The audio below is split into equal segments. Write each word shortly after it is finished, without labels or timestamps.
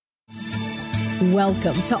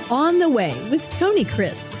Welcome to On the Way with Tony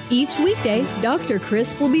Crisp. Each weekday, Dr.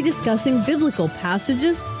 Crisp will be discussing biblical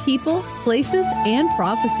passages, people, places, and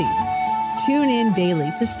prophecies. Tune in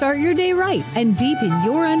daily to start your day right and deepen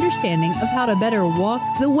your understanding of how to better walk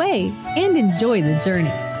the way and enjoy the journey.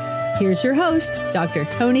 Here's your host, Dr.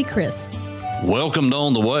 Tony Crisp. Welcome to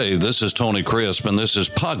On the Way. This is Tony Crisp, and this is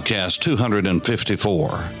podcast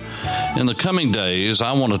 254. In the coming days,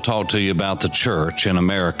 I want to talk to you about the church in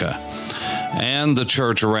America and the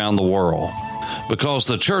church around the world, because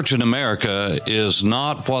the church in America is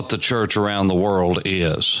not what the church around the world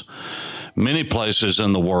is. Many places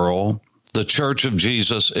in the world, the Church of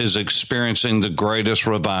Jesus is experiencing the greatest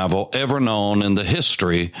revival ever known in the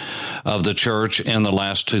history of the church in the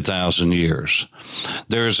last 2,000 years.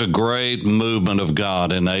 There's a great movement of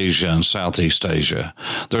God in Asia and Southeast Asia.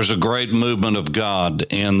 There's a great movement of God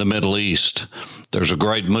in the Middle East. There's a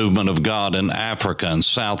great movement of God in Africa and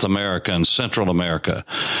South America and Central America.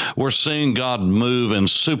 We're seeing God move in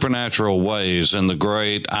supernatural ways in the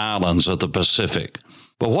great islands of the Pacific.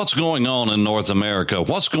 But what's going on in North America?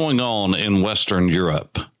 What's going on in Western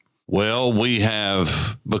Europe? Well, we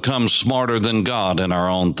have become smarter than God in our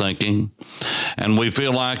own thinking, and we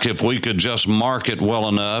feel like if we could just market well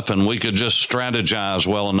enough and we could just strategize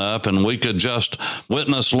well enough and we could just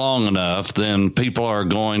witness long enough, then people are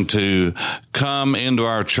going to come into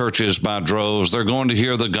our churches by droves. They're going to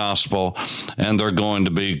hear the gospel, and they're going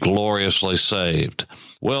to be gloriously saved.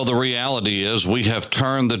 Well, the reality is we have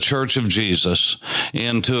turned the Church of Jesus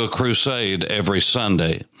into a crusade every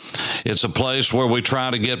Sunday. It's a place where we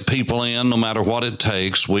try to get people in no matter what it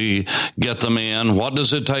takes. We get them in. What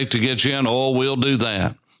does it take to get you in? Oh, we'll do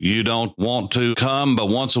that. You don't want to come, but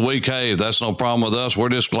once a week, hey, that's no problem with us. We're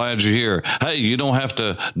just glad you're here. Hey, you don't have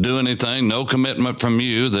to do anything. No commitment from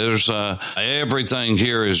you. There's everything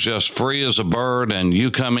here is just free as a bird, and you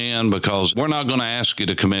come in because we're not going to ask you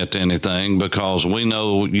to commit to anything because we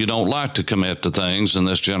know you don't like to commit to things in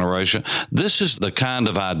this generation. This is the kind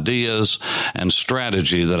of ideas and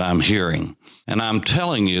strategy that I'm hearing. And I'm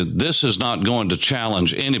telling you, this is not going to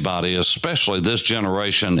challenge anybody, especially this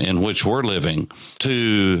generation in which we're living,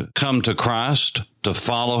 to come to Christ, to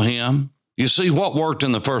follow him. You see, what worked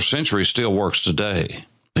in the first century still works today.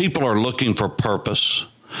 People are looking for purpose.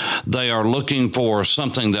 They are looking for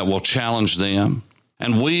something that will challenge them.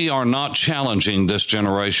 And we are not challenging this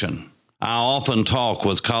generation. I often talk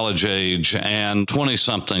with college age and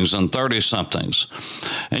 20-somethings and 30-somethings.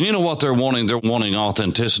 And you know what they're wanting? They're wanting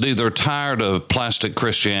authenticity. They're tired of plastic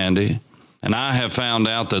Christianity. And I have found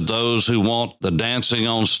out that those who want the dancing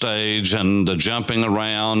on stage and the jumping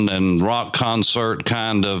around and rock concert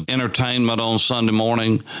kind of entertainment on Sunday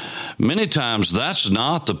morning, many times that's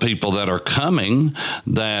not the people that are coming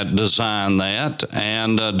that design that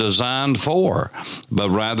and designed for, but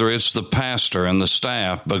rather it's the pastor and the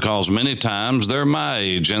staff, because many times they're my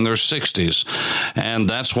age in their 60s, and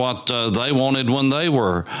that's what they wanted when they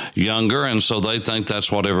were younger, and so they think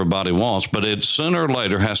that's what everybody wants. But it sooner or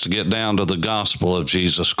later has to get down to the gospel of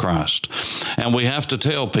Jesus Christ. And we have to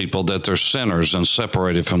tell people that they're sinners and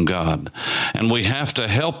separated from God. And we have to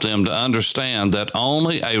help them to understand that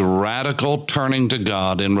only a radical turning to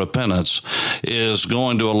God in repentance is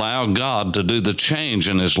going to allow God to do the change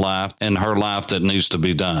in his life and her life that needs to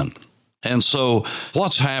be done. And so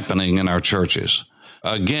what's happening in our churches?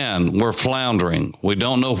 Again, we're floundering. We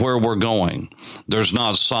don't know where we're going. There's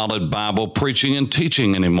not solid Bible preaching and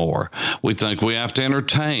teaching anymore. We think we have to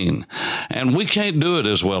entertain, and we can't do it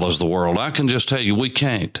as well as the world. I can just tell you, we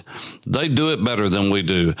can't. They do it better than we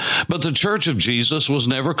do. But the Church of Jesus was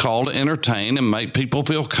never called to entertain and make people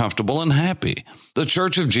feel comfortable and happy. The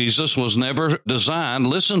Church of Jesus was never designed,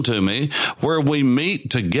 listen to me, where we meet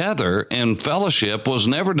together in fellowship was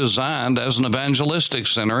never designed as an evangelistic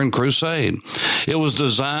center and crusade. It was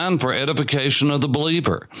designed for edification of the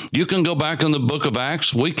believer. You can go back in the book of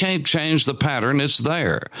Acts. We can't change the pattern. It's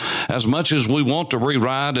there. As much as we want to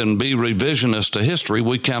rewrite and be revisionist to history,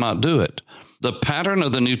 we cannot do it. The pattern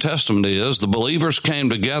of the New Testament is the believers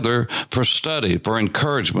came together for study, for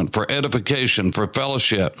encouragement, for edification, for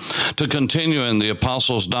fellowship, to continue in the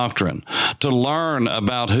apostles' doctrine, to learn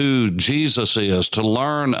about who Jesus is, to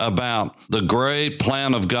learn about the great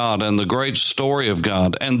plan of God and the great story of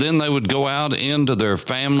God. And then they would go out into their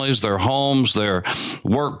families, their homes, their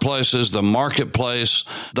workplaces, the marketplace.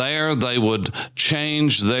 There they would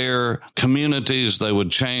change their communities. They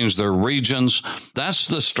would change their regions. That's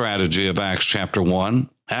the strategy of Acts chapter 1.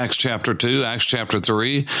 Acts chapter 2, Acts chapter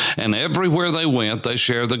 3, and everywhere they went, they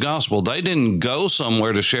shared the gospel. They didn't go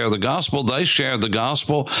somewhere to share the gospel. They shared the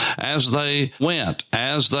gospel as they went,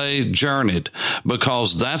 as they journeyed,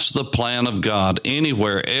 because that's the plan of God.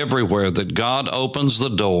 Anywhere, everywhere that God opens the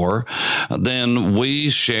door, then we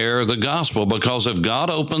share the gospel, because if God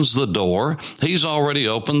opens the door, He's already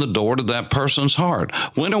opened the door to that person's heart.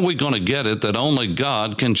 When are we going to get it that only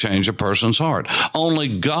God can change a person's heart?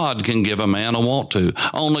 Only God can give a man a want to.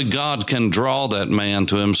 Only God can draw that man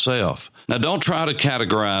to Himself. Now, don't try to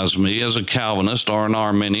categorize me as a Calvinist or an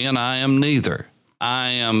Arminian. I am neither. I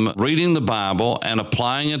am reading the Bible and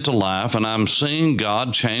applying it to life, and I'm seeing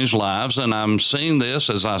God change lives, and I'm seeing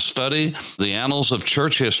this as I study the annals of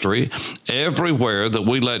church history everywhere that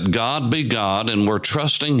we let God be God, and we're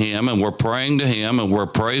trusting Him, and we're praying to Him, and we're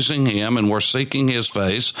praising Him, and we're seeking His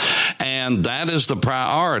face, and that is the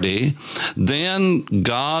priority. Then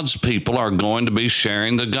God's people are going to be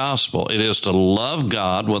sharing the gospel. It is to love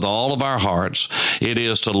God with all of our hearts. It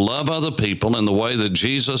is to love other people in the way that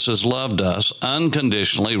Jesus has loved us,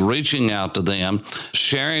 unconditionally, reaching out to them,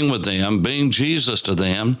 sharing with them, being Jesus to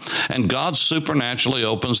them, and God supernaturally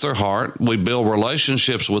opens their heart. We build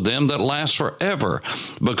relationships with them that last forever,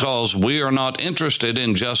 because we are not interested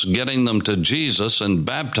in just getting them to Jesus and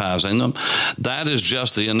baptizing them. That is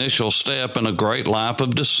just the initial step in a great life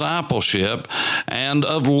of discipleship and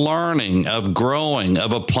of learning, of growing,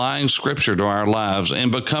 of applying Scripture to our lives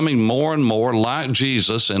and becoming more and more like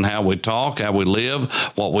Jesus in how we talk, how we live,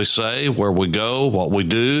 what we say, where we go, what we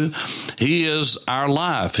do. He is our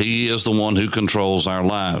life. He is the one who controls our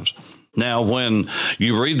lives. Now, when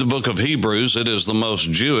you read the book of Hebrews, it is the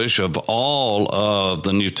most Jewish of all of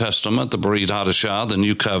the New Testament, the Brit Hadashah, the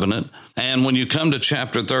New Covenant. And when you come to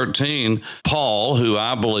chapter 13, Paul, who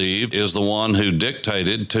I believe is the one who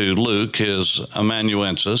dictated to Luke, his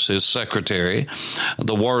amanuensis, his secretary,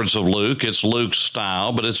 the words of Luke, it's Luke's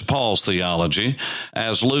style, but it's Paul's theology.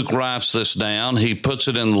 As Luke writes this down, he puts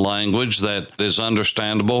it in the language that is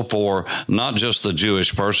understandable for not just the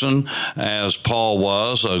Jewish person, as Paul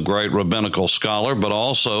was a great rabbinical scholar, but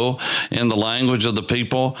also in the language of the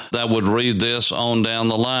people that would read this on down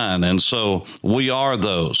the line. And so we are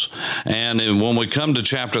those. And when we come to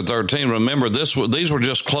chapter 13, remember, these were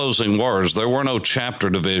just closing words. There were no chapter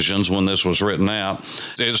divisions when this was written out.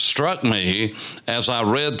 It struck me as I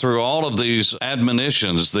read through all of these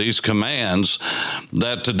admonitions, these commands,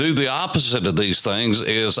 that to do the opposite of these things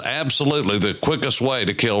is absolutely the quickest way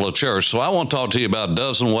to kill a church. So I want to talk to you about a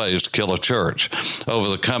dozen ways to kill a church over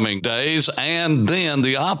the coming days, and then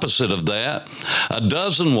the opposite of that, a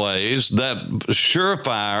dozen ways that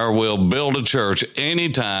surefire will build a church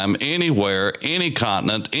anytime, anywhere, any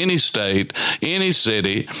continent, any state, any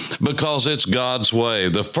city, because it's God's way.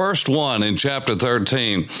 The first one in chapter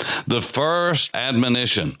 13, the first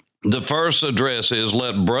admonition, the first address is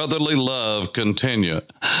let brotherly love continue.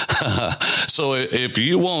 So if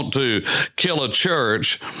you want to kill a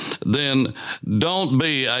church, then don't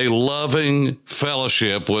be a loving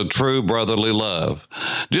fellowship with true brotherly love.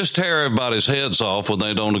 Just tear everybody's heads off when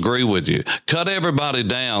they don't agree with you. Cut everybody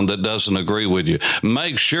down that doesn't agree with you.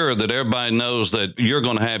 Make sure that everybody knows that you're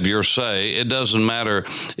going to have your say. It doesn't matter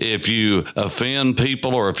if you offend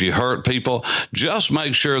people or if you hurt people. Just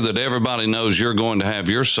make sure that everybody knows you're going to have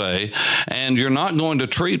your say. And you're not going to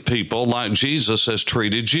treat people like Jesus has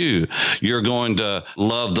treated you. You're going to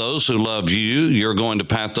love those who love you. You're going to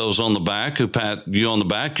pat those on the back who pat you on the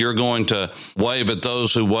back. You're going to wave at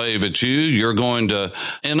those who wave at you. You're going to,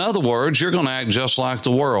 in other words, you're going to act just like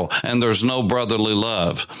the world, and there's no brotherly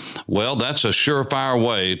love. Well, that's a surefire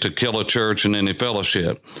way to kill a church and any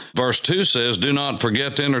fellowship. Verse 2 says, do not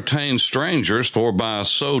forget to entertain strangers, for by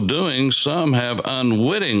so doing some have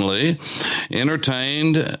unwittingly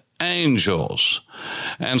entertained angels.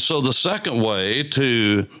 And so the second way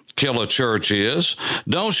to kill a church is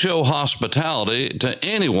don't show hospitality to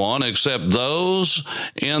anyone except those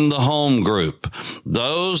in the home group,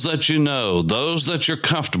 those that you know, those that you're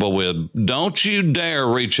comfortable with. Don't you dare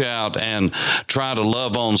reach out and try to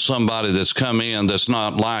love on somebody that's come in that's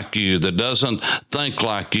not like you, that doesn't think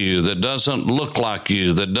like you, that doesn't look like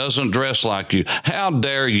you, that doesn't dress like you. How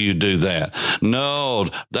dare you do that? No,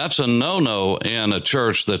 that's a no-no in a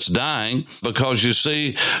church that's dying, because you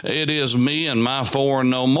see, it is me and my four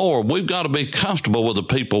and no more. We've got to be comfortable with the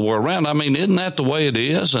people we're around. I mean, isn't that the way it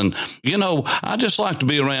is? And, you know, I just like to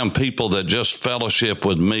be around people that just fellowship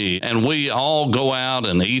with me, and we all go out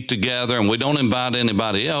and eat together, and we don't invite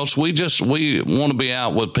anybody else. We want to be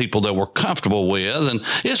out with people that we're comfortable with, and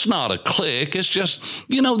it's not a clique. It's just,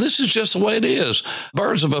 you know, this is just the way it is.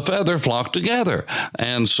 Birds of a feather flock together.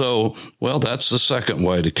 And so, well, that's the second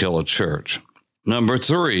way to kill a church. Number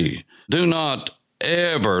 3, do not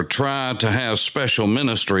ever try to have special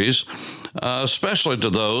ministries, especially to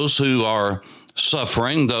those who are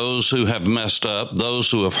suffering, those who have messed up, those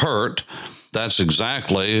who have hurt. That's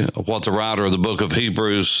exactly what the writer of the book of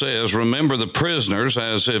Hebrews says. Remember the prisoners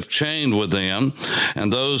as if chained with them,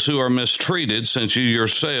 and those who are mistreated, since you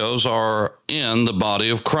yourselves are in the body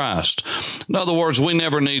of Christ. In other words, we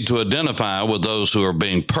never need to identify with those who are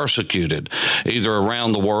being persecuted, either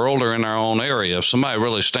around the world or in our own area. If somebody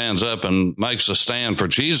really stands up and makes a stand for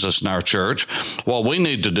Jesus in our church, what we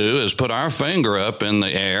need to do is put our finger up in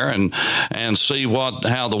the air and see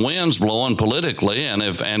how the wind's blowing politically, and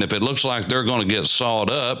if it looks like they're going to get sawed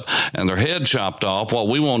up and their head chopped off, what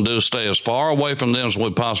we want to do is stay as far away from them as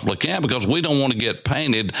we possibly can, because we don't want to get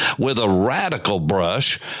painted with a radical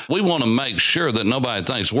brush. We want to make sure that nobody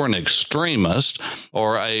thinks we're an extremist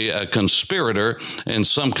or a conspirator in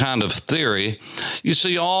some kind of theory. You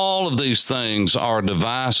see, all of these things are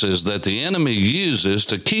devices that the enemy uses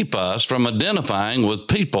to keep us from identifying with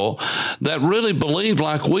people that really believe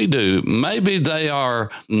like we do. Maybe they are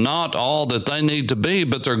not all that they need to be,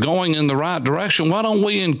 but they're going in the right direction. Why don't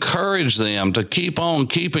we encourage them to keep on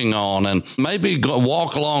keeping on, and maybe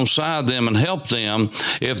walk alongside them and help them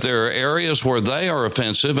if there are areas where they are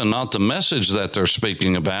offensive and not the message that they're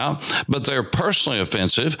speaking about, but they're personally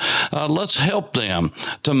offensive. Let's help them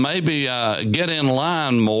to maybe get in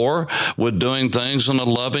line more with doing things in a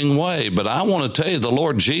loving way. But I want to tell you, the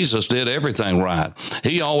Lord Jesus did everything right.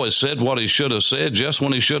 He always said what he should have said just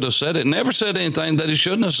when he should have said it. Never said anything that he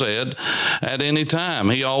shouldn't have said at any time.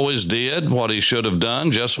 He always did what he should have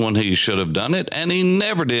done just when he should have done it, and he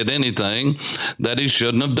never did anything that he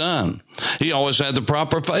shouldn't have done. He always had the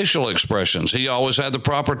proper facial expressions. He always had the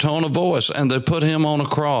proper tone of voice, and they put him on a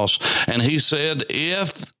cross. And he said,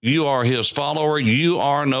 if you are his follower, you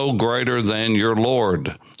are no greater than your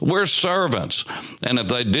Lord. We're servants. And if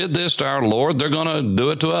they did this to our Lord, they're going to do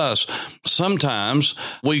it to us. Sometimes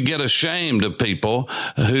we get ashamed of people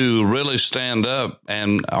who really stand up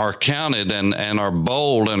and are counted and are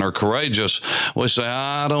bold and are courageous. We say,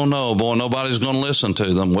 I don't know, boy, nobody's going to listen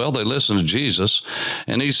to them. Well, they listen to Jesus.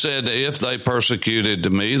 And he said, if they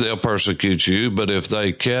persecuted me, they'll persecute you. But if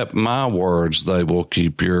they kept my words, they will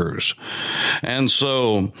keep yours. And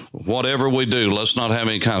so whatever we do, let's not have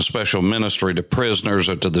any kind of special ministry to prisoners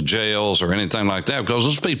or to the jails or anything like that, because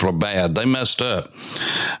those people are bad. They messed up.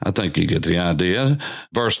 I think you get the idea.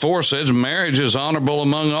 Verse 4 says, marriage is honorable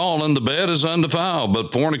among all, and the bed is undefiled,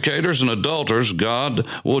 but fornicators and adulterers God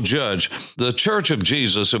will judge. The church of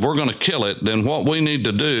Jesus, if we're going to kill it, then what we need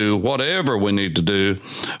to do, whatever we need to do,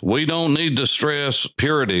 we don't need to stress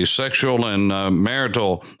purity, sexual and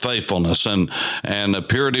marital faithfulness, and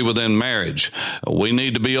purity within marriage. We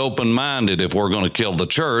need to be open-minded. If we're going to kill the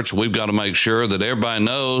church, we've got to make sure that everybody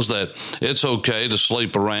knows that it's okay to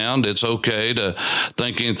sleep around. It's okay to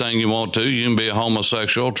think anything you want to. You can be a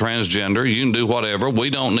homosexual, transgender. You can do whatever.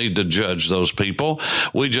 We don't need to judge those people.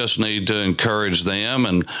 We just need to encourage them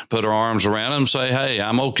and put our arms around them and say, hey,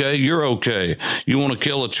 I'm okay. You're okay. You want to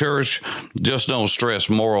kill a church? Just don't stress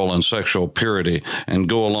moral and sexual purity and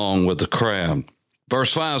go along with the crowd.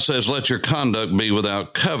 Verse 5 says, let your conduct be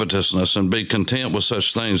without covetousness, and be content with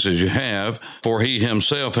such things as you have, for he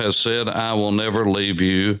himself has said, I will never leave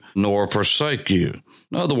you nor forsake you.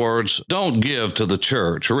 In other words, don't give to the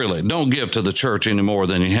church, really. Don't give to the church any more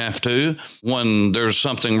than you have to. When there's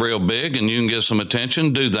something real big and you can get some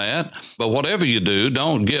attention, do that. But whatever you do,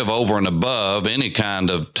 don't give over and above any kind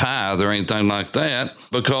of tithe or anything like that,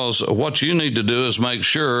 because what you need to do is make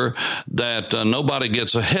sure that nobody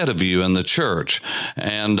gets ahead of you in the church.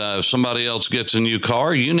 And if somebody else gets a new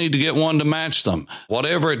car, you need to get one to match them.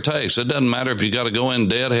 Whatever it takes. It doesn't matter if you got to go in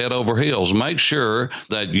dead head over heels. Make sure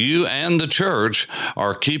that you and the church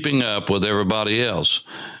are keeping up with everybody else.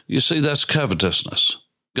 You see, that's covetousness.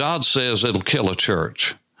 God says it'll kill a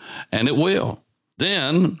church, and it will.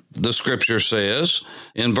 Then the scripture says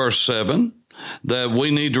in verse 7 that we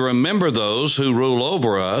need to remember those who rule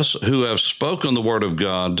over us, who have spoken the word of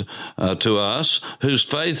God to us, whose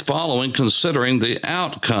faith following, considering the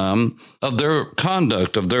outcome of their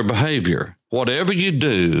conduct, of their behavior. Whatever you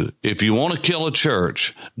do, if you want to kill a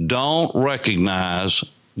church, don't recognize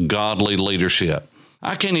godly leadership.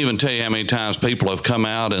 I can't even tell you how many times people have come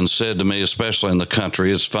out and said to me, especially in the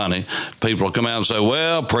country, it's funny, people come out and say,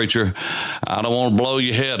 well, preacher, I don't want to blow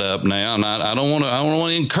your head up now, and I don't want to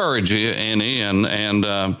encourage you any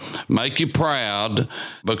and make you proud,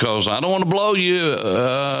 because I don't want to blow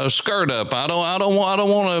you skirt up. I don't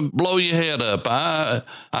want to blow your head up. I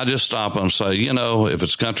just stop and say, if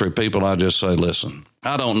it's country people, I just say, listen,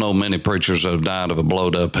 I don't know many preachers that have died of a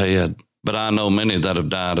blowed up head, but I know many that have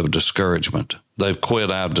died of discouragement. they've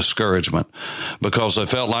quit out of discouragement because they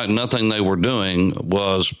felt like nothing they were doing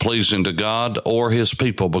was pleasing to God or his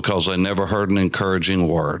people because they never heard an encouraging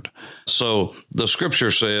word. So the scripture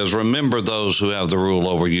says, remember those who have the rule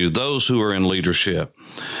over you, those who are in leadership.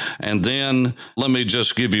 And then let me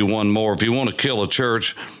just give you one more. If you want to kill a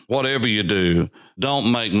church, whatever you do,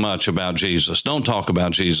 don't make much about Jesus. Don't talk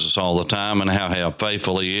about Jesus all the time and how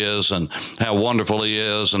faithful he is and how wonderful he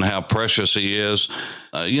is and how precious he is.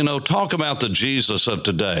 Talk about the Jesus of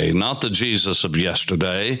today, not the Jesus of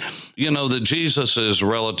yesterday. That Jesus is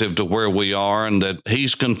relative to where we are and that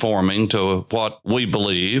he's conforming to what we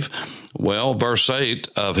believe. Well, verse 8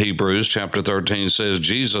 of Hebrews chapter 13 says,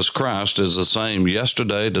 Jesus Christ is the same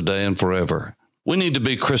yesterday, today, and forever. We need to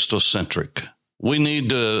be Christocentric. We need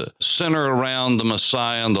to center around the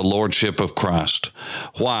Messiah and the Lordship of Christ.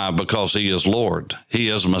 Why? Because he is Lord. He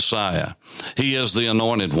is Messiah. He is the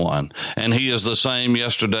anointed one. And he is the same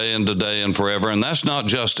yesterday and today and forever. And that's not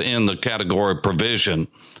just in the category of provision.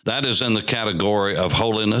 That is in the category of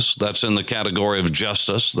holiness. That's in the category of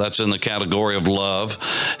justice. That's in the category of love.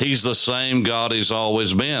 He's the same God he's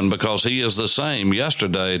always been because he is the same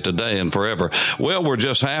yesterday, today, and forever. Well, we're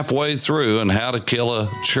just halfway through on how to kill a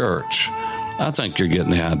church. I think you're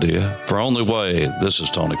getting the idea. For On the Way, this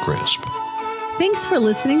is Tony Crisp. Thanks for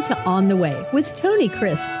listening to On the Way with Tony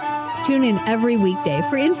Crisp. Tune in every weekday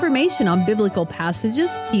for information on biblical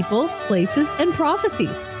passages, people, places, and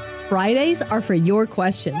prophecies. Fridays are for your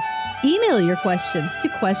questions. Email your questions to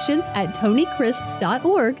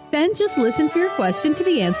questions@tonycrisp.org. Then just listen for your question to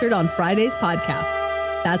be answered on Friday's podcast.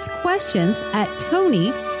 That's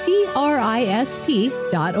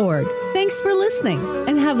questions@tonycrisp.org. Thanks for listening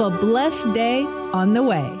and have a blessed day on the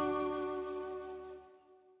way.